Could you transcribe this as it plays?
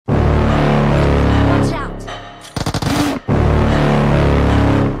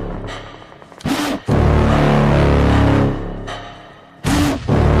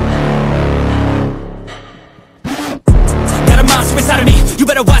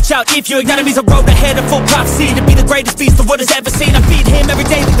better watch out if your enemy's a road ahead of full prophecy. To be the greatest beast the world has ever seen. I feed him every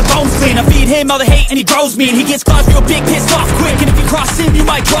day like the bones clean. I feed him all the hate and he grows me. And he gets claws real big, pissed off quick. And if you cross him, you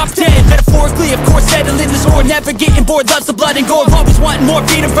might drop dead. Metaphorically, of course, settling the score. Never getting bored, loves the blood and gore. Always wanting more,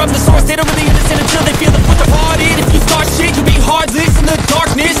 feed him from the source. They don't really understand until they feel it, put their heart in. If you start shit, you'll be heartless in the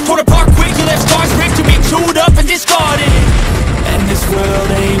darkness. Torn apart quick, you left scars ripped. You'll be chewed up and discarded. And this world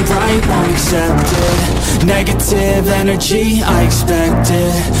ain't right, won't accept it. Negative energy, I expect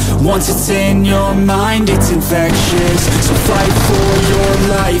it. Once it's in your mind, it's infectious. So fight for your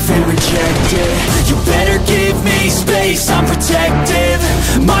life and reject it. You better give me space, I'm protective.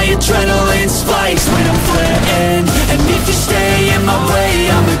 My adrenaline spikes when I'm threatened. And if you stay in my way,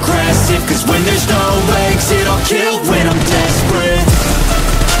 I'm aggressive. Cause when there's no exit, I'll kill when I'm desperate.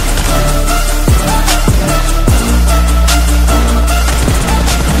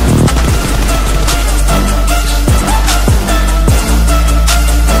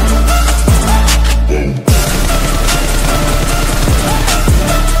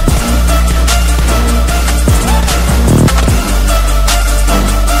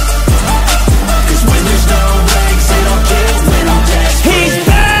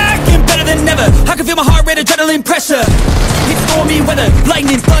 Adrenaline pressure, it's stormy weather,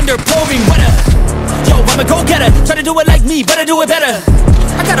 lightning, thunder, pouring weather. Yo, I'm a go-getter, try to do it like me, but I do it better.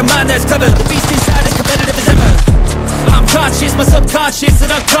 I got a mind that's clever, the beast inside is competitive as ever. I'm conscious, my subconscious,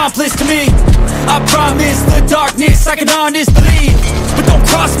 an accomplice to me. I promise the darkness, I can honestly. But don't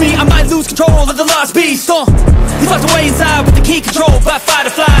cross me, I might lose control of the lost beast. He's locked away inside with the key controlled by fight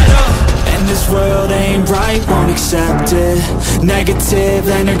or flight. And this world ain't right, won't accept it. Negative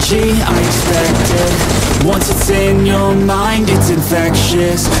energy, I expect it. Once it's in your mind, it's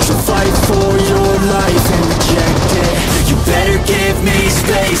infectious. So fight for your life and reject it. You better give me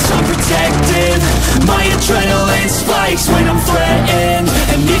space, I'm protective. My adrenaline spikes when I'm threatened.